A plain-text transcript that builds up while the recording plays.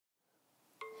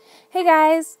Hey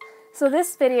guys! So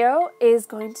this video is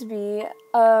going to be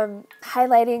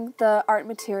highlighting the art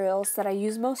materials that I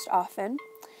use most often,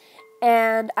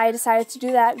 and I decided to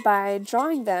do that by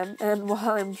drawing them, and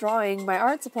while I'm drawing my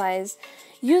art supplies,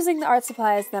 using the art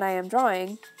supplies that I am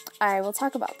drawing, I will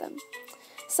talk about them.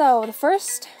 So the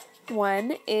first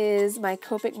one is my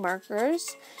Copic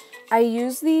markers. I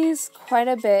use these quite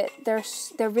a bit.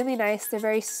 They're really nice, they're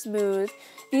very smooth.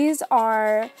 These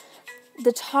are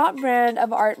the top brand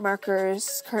of art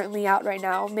markers currently out right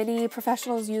now. Many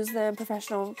professionals use them,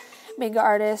 professional manga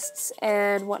artists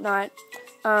and whatnot.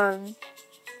 And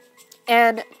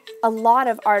a lot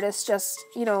of artists, just,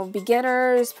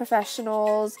 beginners,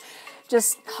 professionals,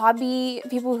 just hobby,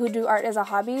 people who do art as a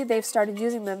hobby, they've started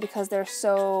using them because they're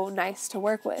so nice to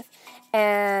work with.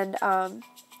 And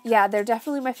yeah, they're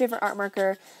definitely my favorite art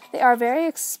marker. They are very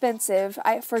expensive.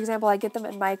 For example, I get them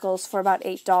at Michael's for about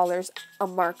 $8 a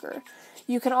marker.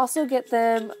 You can also get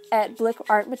them at Blick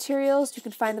Art Materials. You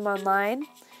can find them online.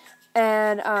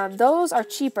 And those are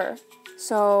cheaper.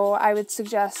 So I would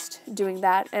suggest doing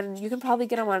that. And you can probably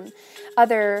get them on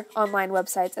other online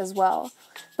websites as well.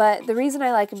 But the reason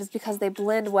I like them is because they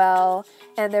blend well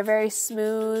and they're very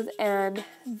smooth, and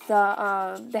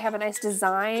they have a nice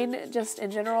design just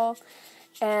in general.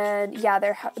 And yeah,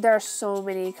 there are so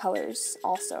many colors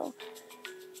also.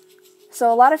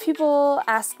 So a lot of people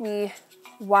ask me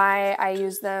why I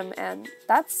use them, and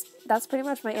that's pretty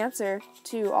much my answer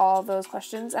to all those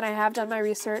questions. And I have done my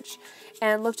research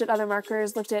and looked at other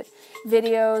markers, looked at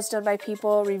videos done by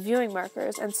people reviewing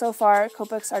markers, and so far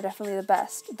Copics are definitely the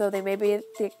best, though they may be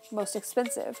the most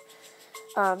expensive.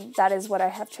 That is what I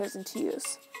have chosen to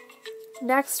use.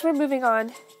 Next, we're moving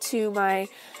on to my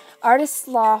Artist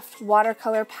Loft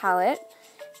watercolor palette,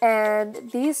 and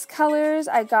these colors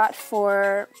I got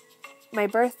for my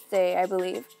birthday, I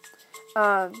believe.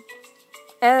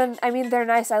 And I mean, they're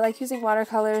nice. I like using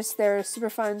watercolors. They're super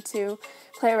fun to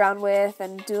play around with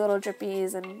and do little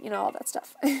drippies and, all that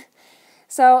stuff.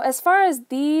 So as far as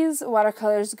these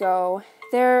watercolors go,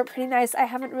 they're pretty nice. I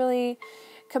haven't really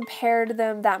compared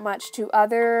them that much to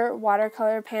other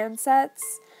watercolor pan sets,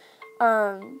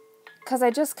 because I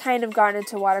just kind of got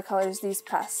into watercolors this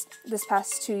past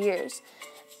 2 years.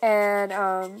 And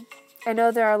I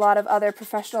know there are a lot of other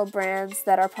professional brands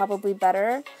that are probably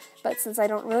better, but since I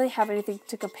don't really have anything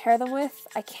to compare them with,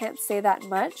 I can't say that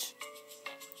much.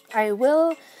 I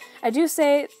do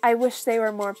say I wish they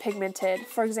were more pigmented.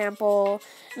 For example,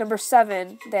 number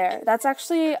 7 there, that's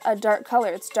actually a dark color.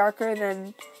 It's darker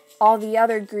than all the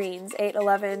other greens, 8,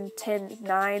 11, 10,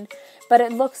 9, but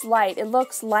it looks light. It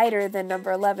looks lighter than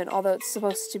number 11, although it's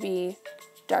supposed to be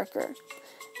darker.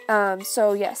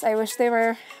 So yes, I wish they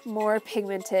were more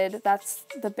pigmented. That's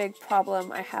the big problem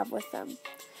I have with them.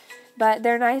 But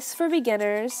they're nice for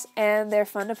beginners, and they're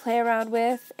fun to play around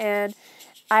with, and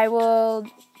I will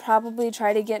probably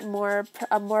try to get more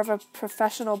of a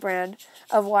professional brand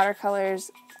of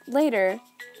watercolors later,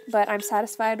 but I'm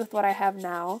satisfied with what I have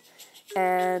now,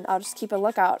 and I'll just keep a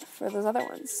lookout for those other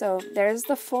ones. So there's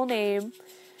the full name,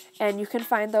 and you can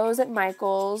find those at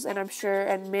Michael's, and I'm sure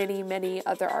at many, many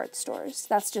other art stores.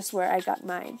 That's just where I got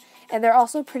mine. And they're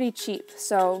also pretty cheap,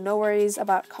 so no worries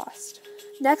about cost.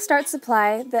 Next art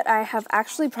supply that I have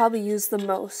actually probably used the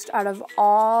most out of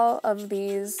all of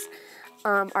these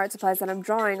art supplies that I'm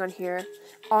drawing on here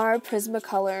are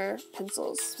Prismacolor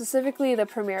pencils, specifically the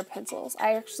Premier pencils.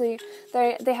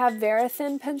 They have very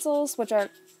thin pencils, which are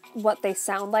what they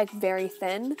sound like, very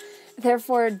thin. They're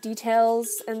for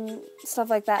details and stuff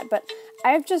like that, but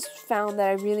I've just found that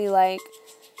I really like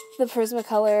the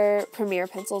Prismacolor Premier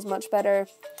pencils much better.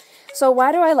 So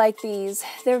why do I like these?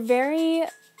 They're very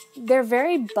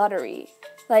buttery.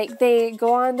 Like, they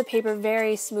go on the paper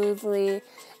very smoothly,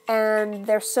 and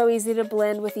they're so easy to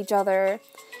blend with each other.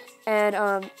 And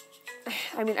I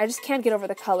just can't get over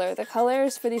the color. The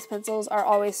colors for these pencils are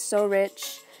always so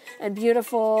rich and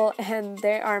beautiful, and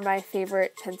they are my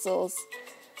favorite pencils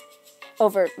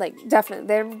they're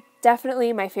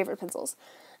definitely my favorite pencils.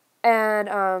 And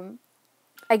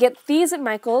I get these at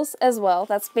Michael's as well.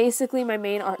 That's basically my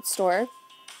main art store.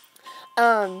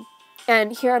 And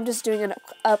here I'm just doing it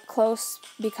up close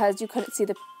because you couldn't see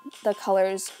the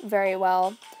colors very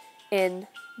well in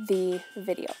the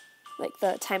video, like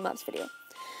the time-lapse video.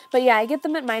 But yeah, I get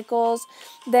them at Michael's.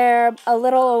 They're a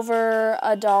little over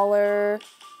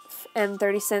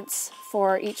 $1.30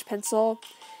 for each pencil,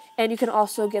 and you can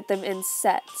also get them in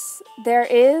sets. There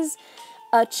is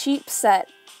a cheap set,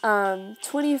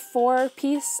 24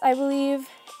 piece, I believe,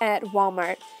 at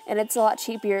Walmart, and it's a lot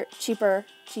cheaper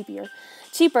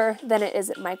than it is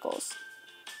at Michael's.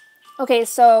 Okay,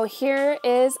 so here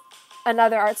is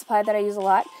another art supply that I use a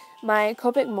lot. my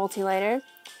Copic Multiliner.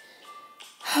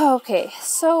 Okay,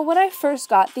 so when I first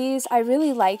got these, I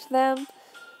really liked them.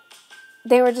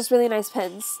 They were just really nice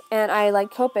pens, and I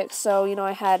like Copic, so, you know,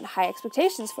 I had high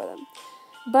expectations for them.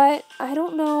 But I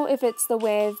don't know if it's the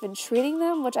way I've been treating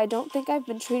them, which I don't think I've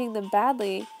been treating them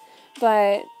badly,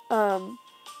 but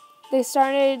they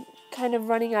started kind of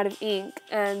running out of ink,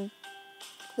 and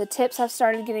the tips have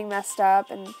started getting messed up,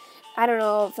 and I don't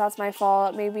know if that's my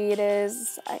fault. Maybe it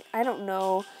is. I don't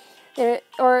know.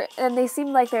 And they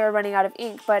seemed like they were running out of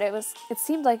ink, but it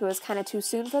seemed like it was kind of too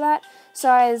soon for that. So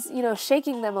I was, you know,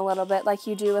 shaking them a little bit like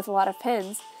you do with a lot of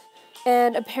pens.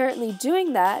 And apparently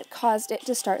doing that caused it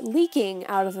to start leaking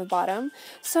out of the bottom.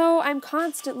 So I'm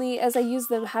constantly, as I use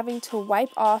them, having to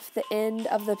wipe off the end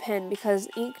of the pen because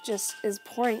ink just is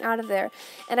pouring out of there.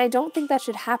 And I don't think that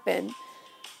should happen.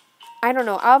 I don't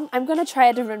know. I'm going to try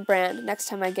a different brand next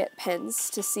time I get pens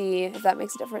to see if that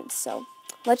makes a difference. So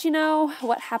let you know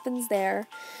what happens there.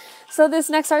 So this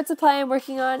next art supply I'm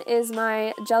working on is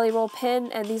my Jelly Roll pen,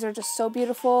 and these are just so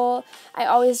beautiful. I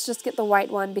always just get the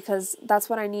white one because that's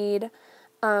what I need.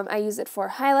 I use it for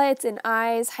highlights and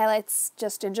eyes, highlights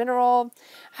just in general,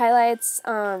 highlights,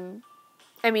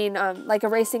 like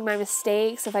erasing my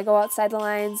mistakes. If I go outside the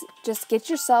lines, just get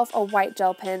yourself a white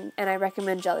gel pen, and I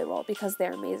recommend Jelly Roll because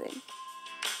they're amazing.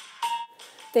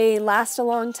 They last a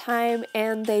long time,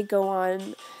 and they go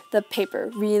on the paper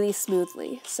really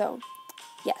smoothly, so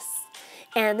yes.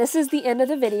 And this is the end of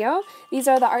the video. These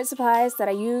are the art supplies that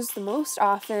I use the most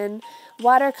often: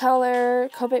 watercolor,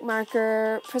 Copic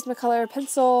marker, Prismacolor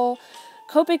pencil,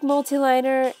 Copic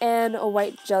Multiliner, and a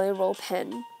white Jelly Roll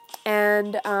pen.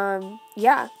 And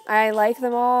yeah, I like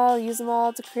them all, use them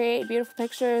all to create beautiful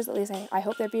pictures. At least I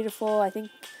hope they're beautiful. I think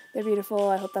they're beautiful.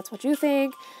 I hope that's what you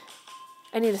think.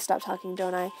 I need to stop talking,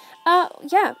 don't I?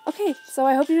 Yeah, okay, so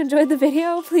I hope you enjoyed the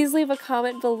video. Please leave a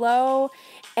comment below,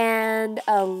 and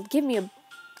give me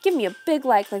a big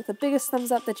like the biggest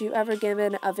thumbs up that you've ever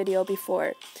given a video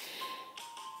before.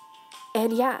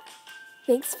 And yeah,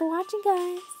 thanks for watching,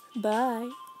 guys. Bye.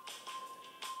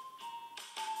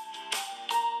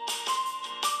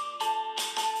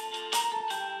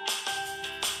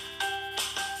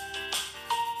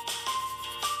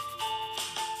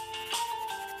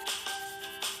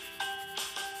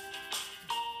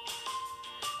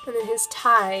 And then his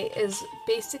tie is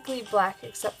basically black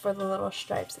except for the little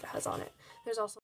stripes it has on it. There's also